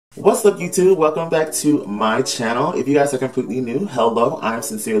What's up, YouTube? Welcome back to my channel. If you guys are completely new, hello, I'm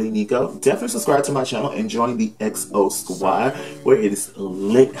sincerely Niko. Definitely subscribe to my channel and join the XO squad where it is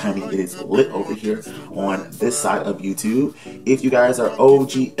lit, honey. It is lit over here on this side of YouTube. If you guys are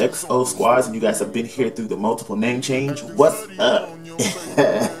OG XO squads and you guys have been here through the multiple name change, what's up?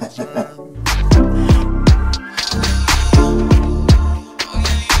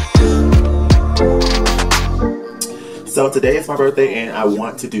 So today is my birthday and I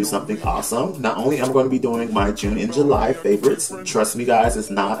want to do something awesome. Not only am I going to be doing my June and July favorites, trust me guys, it's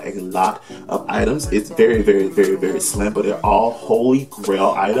not a lot of items. It's very slim, but they're all holy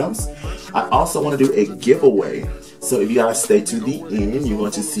grail items. I also want to do a giveaway. So if you guys stay to the end, you're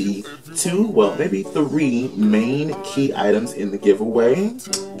going to see two, well maybe three main key items in the giveaway.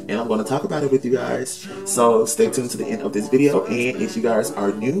 And I'm going to talk about it with you guys. So stay tuned to the end of this video. And if you guys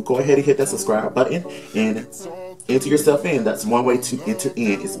are new, go ahead and hit that subscribe button and enter yourself in. That's one way to enter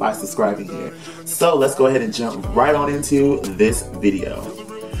in, is by subscribing here. So let's go ahead and jump right on into this video.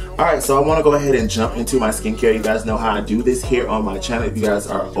 Alright, so I want to go ahead and jump into my skincare. You guys know how I do this here on my channel. If you guys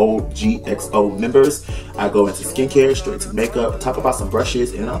are OGXO members, I go into skincare, straight to makeup, talk about some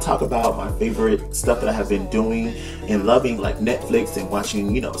brushes, and I'll talk about my favorite stuff that I have been doing and loving, like Netflix and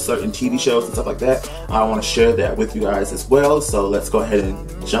watching, you know, certain TV shows and stuff like that. I want to share that with you guys as well. So let's go ahead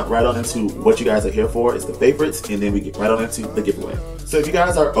and jump right on into what you guys are here for. It's the favorites, and then we get right on into the giveaway. So if you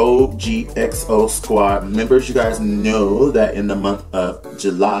guys are OGXO squad members, you guys know that in the month of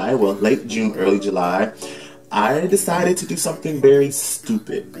July, well, late June, early July, I decided to do something very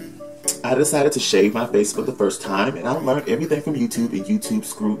stupid. I decided to shave my face for the first time, and I learned everything from YouTube, and YouTube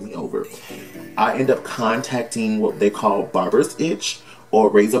screwed me over. I end up contacting what they call barber's itch or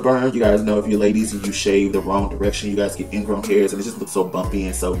razor burn. You guys know if you ladies and you shave the wrong direction, you guys get ingrown hairs and it just looks so bumpy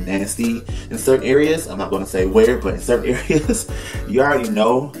and so nasty in certain areas. I'm not going to say where, but in certain areas, you already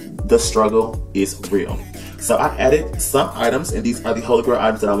know the struggle is real. So I added some items, and these are the holy grail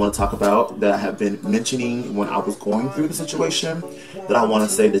items that I want to talk about that I have been mentioning when I was going through the situation, that I want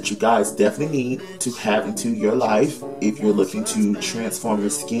to say that you guys definitely need to have into your life if you're looking to transform your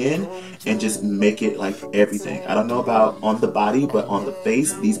skin and just make it like everything. I don't know about on the body, but on the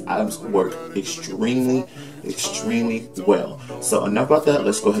face, these items work extremely well. So enough about that.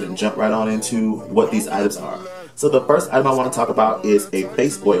 Let's go ahead and jump right on into what these items are. So the first item I want to talk about is a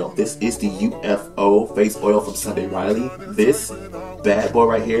face oil. This is the U.F.O face oil from Sunday Riley. This bad boy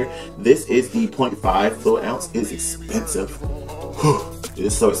right here, this is the 0.5 fluid ounce. It's expensive. It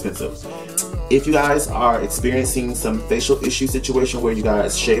is so expensive. If you guys are experiencing some facial issue situation where you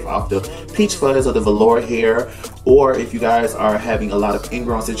guys shave off the peach fuzz or the velour hair, or if you guys are having a lot of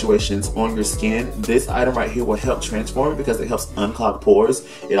ingrown situations on your skin, this item right here will help transform it because it helps unclog pores.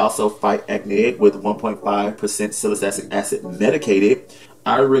 It also fights acne with 1.5% salicylic acid medicated.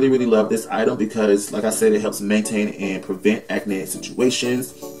 I really love this item because, like I said, it helps maintain and prevent acne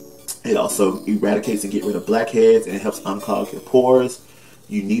situations. It also eradicates and get rid of blackheads, and it helps unclog your pores.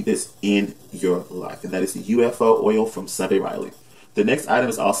 You need this in your life, and that is the U.F.O oil from Sunday Riley. The next item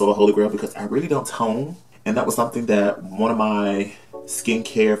is also a holy grail because I really don't tone, and that was something that one of my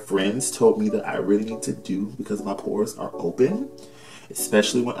skincare friends told me that I really need to do because my pores are open.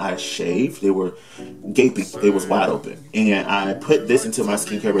 Especially when I shaved, they were gaping, they was wide open. And I put this into my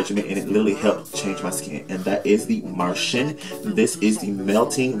skincare regimen, and it literally helped change my skin. And that is the Martian. This is the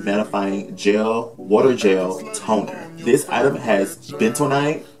melting mattifying gel, water gel toner. This item has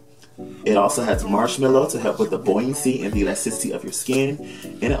bentonite. It also has marshmallow to help with the buoyancy and the elasticity of your skin.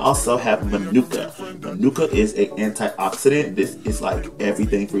 And it also has manuka. Manuka is an antioxidant. This is like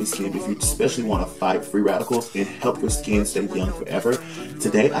everything for your skin if you especially want to fight free radicals and help your skin stay young forever.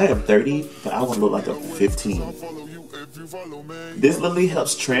 Today I am 30, but I want to look like I'm 15. This literally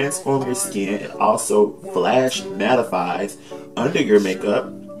helps transform your skin. It also flash mattifies under your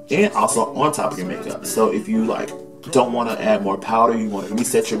makeup and also on top of your makeup. So if you like don't want to add more powder, you want to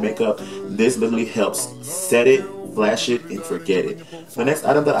reset your makeup, this literally helps set it, flash it, and forget it. The next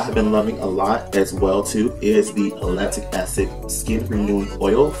item that I have been loving a lot as well too is the lactic acid skin renewing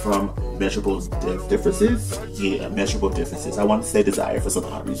oil from Measurable Differences. Yeah, Measurable Differences. I want to say Desire for some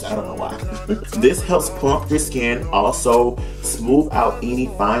odd reason. I don't know why. This helps plump your skin, also smooth out any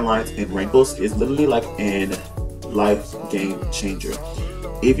fine lines and wrinkles. It's literally like an life game changer.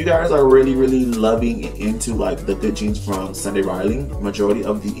 If you guys are really loving and into like the good genes from Sunday Riley, majority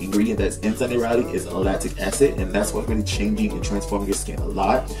of the ingredient that's in Sunday Riley is lactic acid, and that's what's really changing and transforming your skin a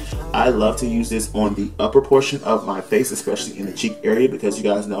lot. I love to use this on the upper portion of my face, especially in the cheek area, because you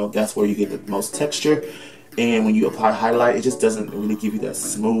guys know that's where you get the most texture. And when you apply highlight, it just doesn't really give you that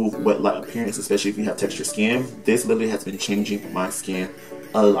smooth, wet-like appearance, especially if you have textured skin. This literally has been changing my skin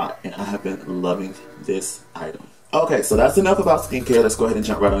a lot, and I have been loving this item. Okay, so that's enough about skincare. Let's go ahead and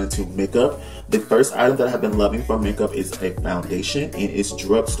jump right on into makeup. The first item that I have been loving from makeup is a foundation, and it's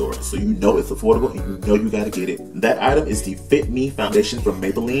drugstore. So you know it's affordable, and you know you gotta get it. That item is the Fit Me foundation from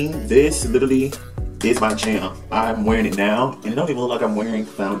Maybelline. This literally is my jam. I'm wearing it now, and it don't even look like I'm wearing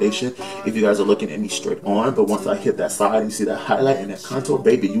foundation if you guys are looking at me straight on, but once I hit that side, you see that highlight and that contour,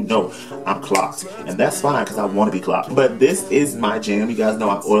 baby, you know I'm clocked. And that's fine, because I want to be clocked. But this is my jam. You guys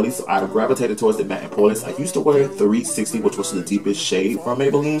know I'm oily, so I gravitated towards the matte and poreless. I used to wear 360, which was the deepest shade from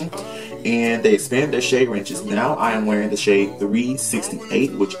Maybelline, and they expanded their shade ranges. Now I am wearing the shade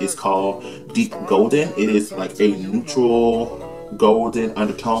 368, which is called Deep Golden. It is like a neutral golden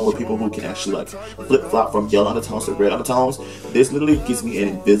undertone with people who can actually like flip-flop from yellow undertones to red undertones. This literally gives me an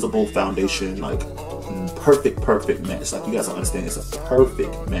invisible foundation, like perfect match. Like, you guys don't understand, it's a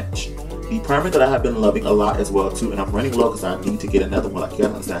perfect match. The primer that I have been loving a lot as well too, and I'm running low because I need to get another one. Like, you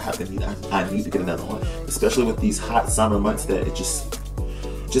guys understand, I need to get another one, especially with these hot summer months that it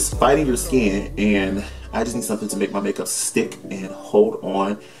just fighting your skin, and I just need something to make my makeup stick and hold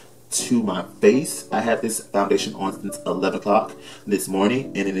on to my face. I had this foundation on since 11 o'clock this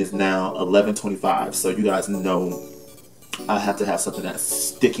morning, and it is now 11:25. So you guys know I have to have something that's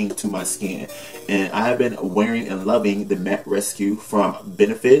sticking to my skin. And I have been wearing and loving the Matte Rescue from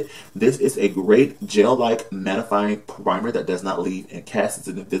Benefit. This is a great gel-like mattifying primer that does not leave and casts. It's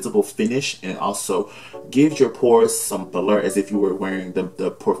an invisible finish, and also gives your pores some blur as if you were wearing the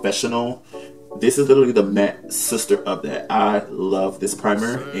PoreFessional. This is literally the matte sister of that. I love this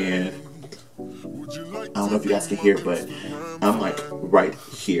primer, and I don't know if you guys can hear, but I'm like right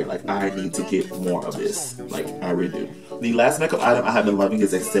here. Like, I need to get more of this. Like, I really do. The last makeup item I have been loving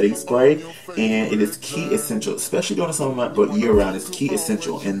is a setting spray, and it is Key Essential, especially during the summer month, but year round. It's Key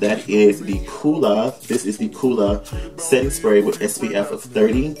Essential, and that is the Coola. This is the Coola setting spray with SPF of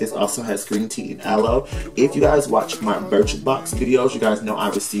 30. This also has green tea and aloe. If you guys watch my Birchbox videos, you guys know I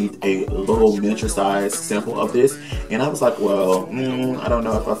received a little miniature size sample of this, and I was like, well, I don't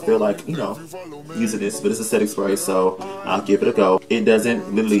know if I feel like, you know, using this, but it's a setting spray, so I'll give it a go. It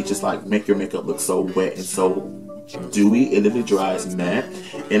doesn't literally just like make your makeup look so wet and so dewy. It literally dries matte,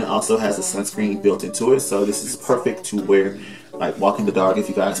 and it also has a sunscreen built into it, so this is perfect to wear like walking the dog. If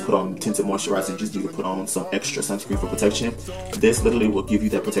you guys put on tinted moisturizer and just need to put on some extra sunscreen for protection, this literally will give you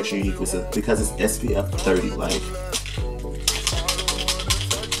that protection you need because it's SPF 30. Like,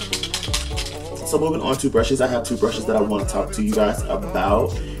 so moving on to brushes, I have two brushes that I want to talk to you guys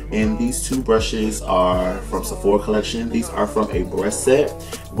about. And these two brushes are from Sephora collection. These are from a brush set,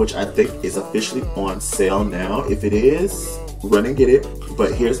 which I think is officially on sale now. If it is, run and get it.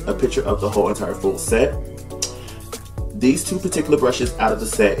 But here's a picture of the whole entire full set. These two particular brushes out of the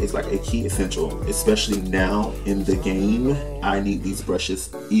set is like a key essential, especially now in the game. I need these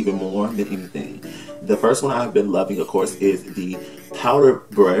brushes even more than anything. The first one I've been loving, of course, is the powder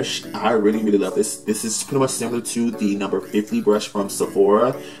brush. I really love this. This is pretty much similar to the number 50 brush from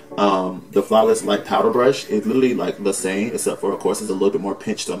Sephora. The Flawless Light Powder Brush is literally like the same, except for, of course, it's a little bit more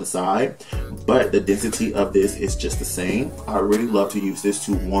pinched on the side, but the density of this is just the same. I really love to use this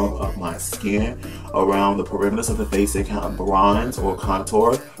to warm up my skin around the perimeters of the face and kind of bronze or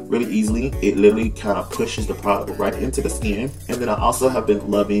contour really easily. It literally kind of pushes the product right into the skin. And then I also have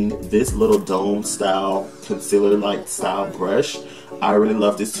been loving this little dome style concealer like style brush. I really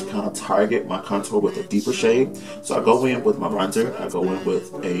love this to kind of target my contour with a deeper shade. So I go in with my bronzer, I go in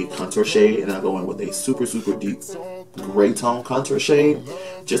with a contour shade, and I go in with a super deep gray tone contour shade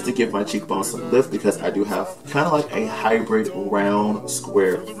just to give my cheekbones some lift, because I do have kind of like a hybrid round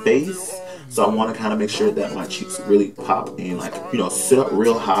square face. So I want to kind of make sure that my cheeks really pop and, like, you know, sit up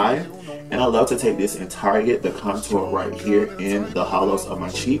real high. And I love to take this and target the contour right here in the hollows of my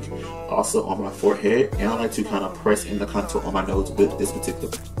cheek, also on my forehead. And I like to kind of press in the contour on my nose with this particular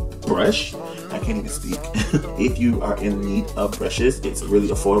brush. I can't even speak. If you are in need of brushes, it's really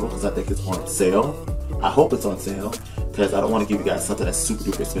affordable because I think it's on sale. I hope it's on sale, because I don't want to give you guys something that's super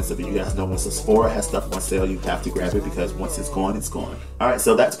duper expensive. But you guys know when Sephora has stuff on sale, you have to grab it, because once it's gone, it's gone. Alright,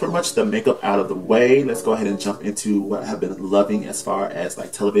 so that's pretty much the makeup out of the way. Let's go ahead and jump into what I have been loving as far as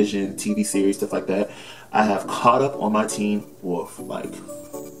like television, TV series, stuff like that. I have caught up on my Teen Wolf. Like,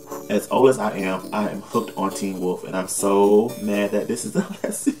 as old as I am hooked on Teen Wolf, and I'm so mad that this is the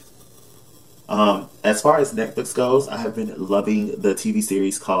last season. As far as Netflix goes, I have been loving the TV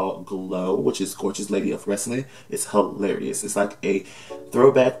series called Glow, which is Gorgeous Lady of Wrestling. It's hilarious. It's like a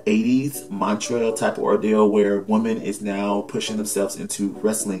throwback 80s mantra type of ordeal where women is now pushing themselves into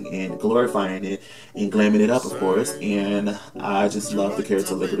wrestling and glorifying it and glamming it up, of course. And I just love the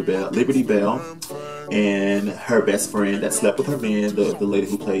character Liberty Bell and her best friend that slept with her man, the lady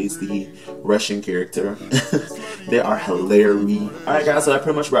who plays the Russian character. They are hilarious. Alright guys, so that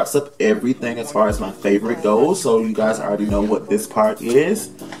pretty much wraps up everything as far as my favorite goes. So you guys already know what this part is.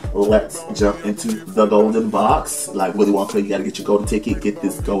 Let's jump into the golden box. Like Willy Wonka, you gotta get your golden ticket, get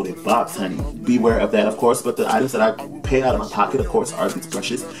this golden box, honey. Beware of that, of course, but the items that I pay out of my pocket, of course, are these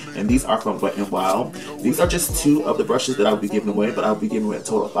brushes, and these are from Wet n Wild. These are just 2 of the brushes that I'll be giving away, but I'll be giving away a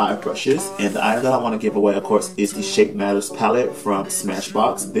total of 5 brushes. And the item that I want to give away, of course, is the Shape Matters palette from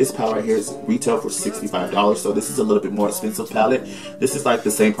Smashbox. This palette right here is retail for $65, so this is a little bit more expensive palette. This is like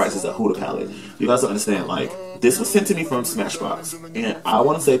the same price as a Huda palette. You guys don't understand, like, this was sent to me from Smashbox, and I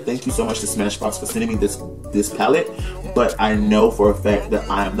want to say thank you so much to Smashbox for sending me this palette, but I know for a fact that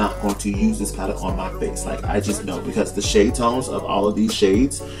I am not going to use this palette on my face. Like, I just know, because the shade tones of all of these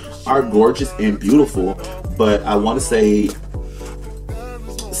shades are gorgeous and beautiful, but I want to say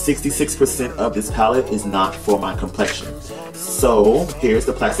 66% of this palette is not for my complexion. So here's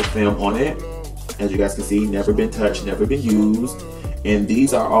the plastic film on it. As you guys can see, never been touched, never been used. And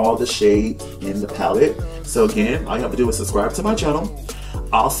these are all the shades in the palette. So again, all you have to do is subscribe to my channel.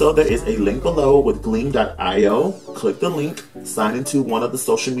 Also, there is a link below with gleam.io. Click the link, sign into one of the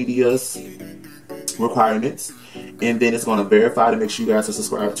social media's requirements, and then it's going to verify to make sure you guys are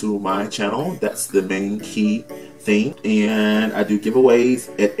subscribed to my channel. That's the main key thing. And I do giveaways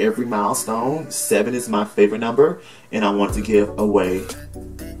at every milestone. 7 is my favorite number, and I want to give away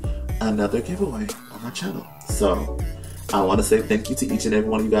another giveaway on my channel. So I want to say thank you to each and every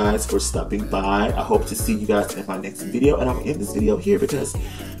one of you guys for stopping by. I hope to see you guys in my next video, and I'm going to end this video here because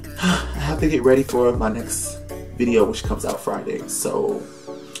I have to get ready for my next video, which comes out Friday. So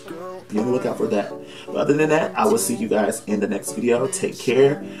be on the lookout for that. But other than that, I will see you guys in the next video. Take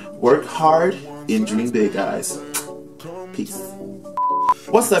care, work hard, and dream big, guys. Peace.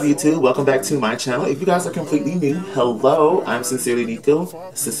 What's up, YouTube? Welcome back to my channel. If you guys are completely new, hello, I'm Sincerely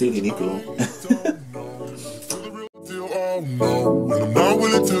Niko. Sincerely Niko. No, and I'm not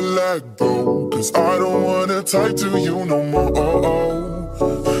willing to let go, cause I don't wanna tie to you no more.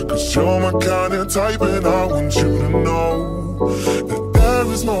 Cause you're my kind of type, and I want you to know that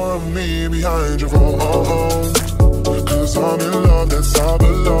there is more of me behind your phone.